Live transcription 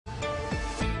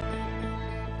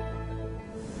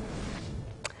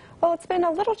Well, it's been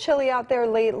a little chilly out there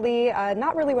lately.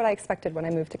 Not really what I expected when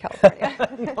I moved to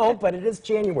California. No, but it is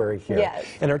January here. Yes.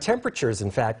 And our temperatures,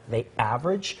 in fact, they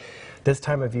average this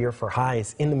time of year for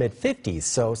highs in the mid-50s.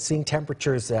 So seeing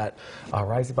temperatures that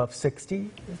rise above 60,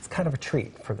 it's kind of a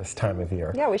treat for this time of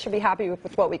year. Yeah, we should be happy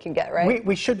with what we can get, right?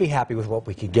 We should be happy with what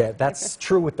we could get. That's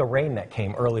true with the rain that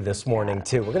came early this morning,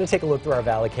 too. We're going to take a look through our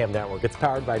Valley Cam network. It's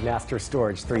powered by Master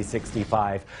Storage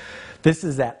 365. This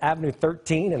is at Avenue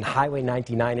 13 and Highway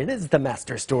 99. It is the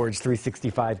Master Storage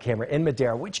 365 camera in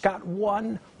Madera, which got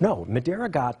Madera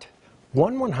got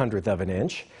 1/100th of an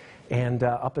inch, and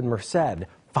up in Merced,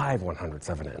 5/100ths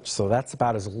of an inch. So that's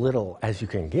about as little as you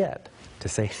can get to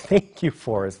say thank you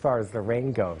for as far as the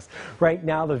rain goes. Right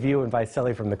now, the view in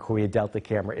Visalia from the Kauai Delta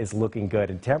camera is looking good,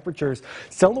 and temperatures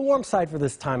still on the warm side for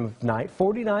this time of night.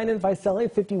 49 in Visalia,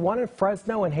 51 in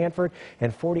Fresno and Hanford,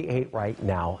 and 48 right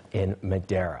now in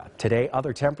Madera. Today,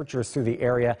 other temperatures through the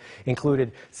area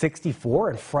included 64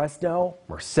 in Fresno,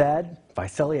 Merced,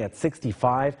 Visalia at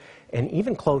 65, and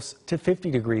even close to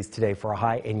 50 degrees today for a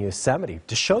high in Yosemite.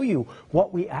 To show you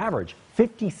what we average,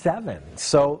 57.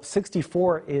 So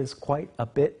 64 is quite a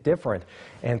bit different,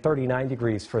 and 39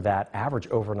 degrees for that average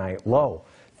overnight low.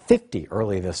 50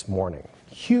 early this morning.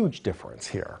 Huge difference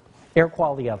here. Air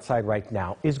quality outside right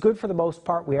now is good for the most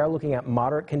part. We are looking at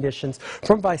moderate conditions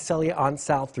from Visalia on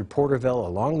south through Porterville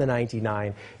along the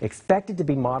 99. Expected to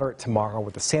be moderate tomorrow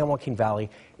with the San Joaquin Valley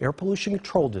Air Pollution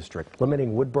Control District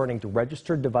limiting wood burning to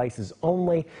registered devices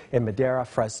only in Madera,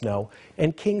 Fresno,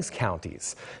 and Kings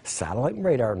counties. Satellite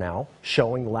radar now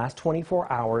showing the last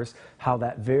 24 hours how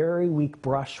that very weak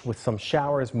brush with some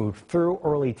showers moved through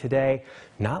early today,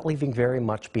 not leaving very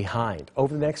much behind.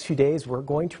 Over the next few days, we're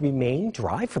going to remain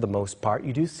dry for the most part.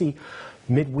 You do see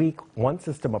midweek one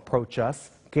system approach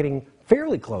us, getting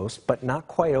fairly close, but not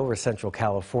quite over Central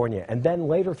California. And then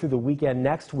later through the weekend,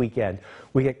 next weekend,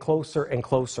 we get closer and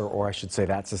closer, or I should say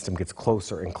that system gets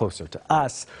closer and closer to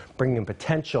us, bringing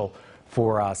potential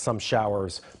for some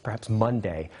showers perhaps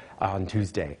Monday on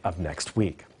Tuesday of next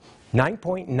week.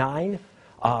 9.9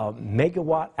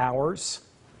 megawatt hours.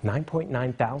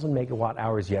 9.9 thousand megawatt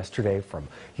hours yesterday from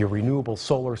your renewable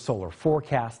solar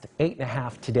forecast,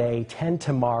 8.5 today, 10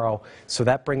 tomorrow. So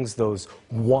that brings those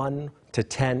 1 to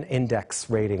 10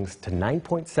 index ratings to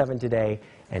 9.7 today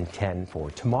and 10 for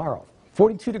tomorrow.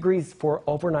 42 degrees for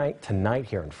overnight tonight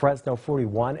here in Fresno,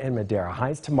 41 in Madera.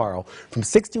 Highs tomorrow from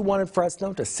 61 in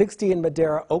Fresno to 60 in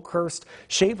Madera, Oakhurst,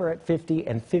 Shaver at 50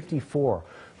 and 54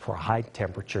 for a high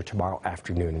temperature tomorrow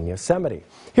afternoon in Yosemite.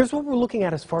 Here's what we're looking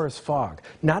at as far as fog.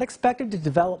 Not expected to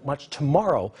develop much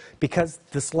tomorrow because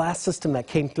this last system that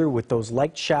came through with those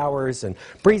light showers and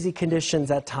breezy conditions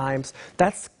at times,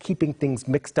 that's keeping things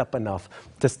mixed up enough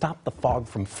to stop the fog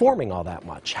from forming all that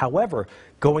much. However,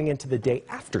 going into the day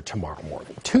after tomorrow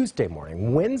morning, Tuesday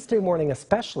morning, Wednesday morning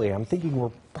especially, I'm thinking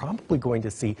we're probably going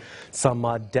to see some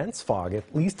dense fog, at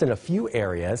least in a few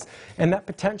areas, and that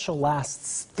potential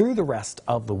lasts through the rest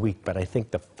of the week. But I think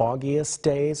the foggiest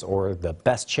days, or the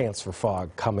best chance for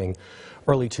fog, coming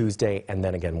early Tuesday and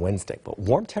then again Wednesday. But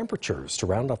warm temperatures to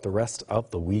round out the rest of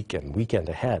the week and weekend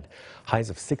ahead. Highs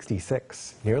of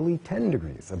 66, nearly 10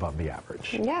 degrees above the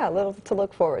average. Yeah, a little to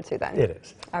look forward to then. It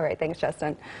is. All right, thanks,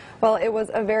 Justin. Well, it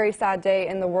was a very sad day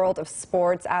in the world of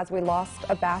sports as we lost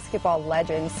a basketball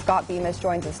legend. Scott Bemis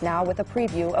joins us now with a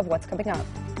preview of what's coming up.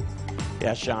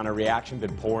 Yeah, Sean, a reaction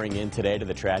been pouring in today to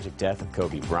the tragic death of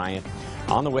Kobe Bryant.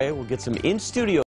 On the way, we'll get some in-studio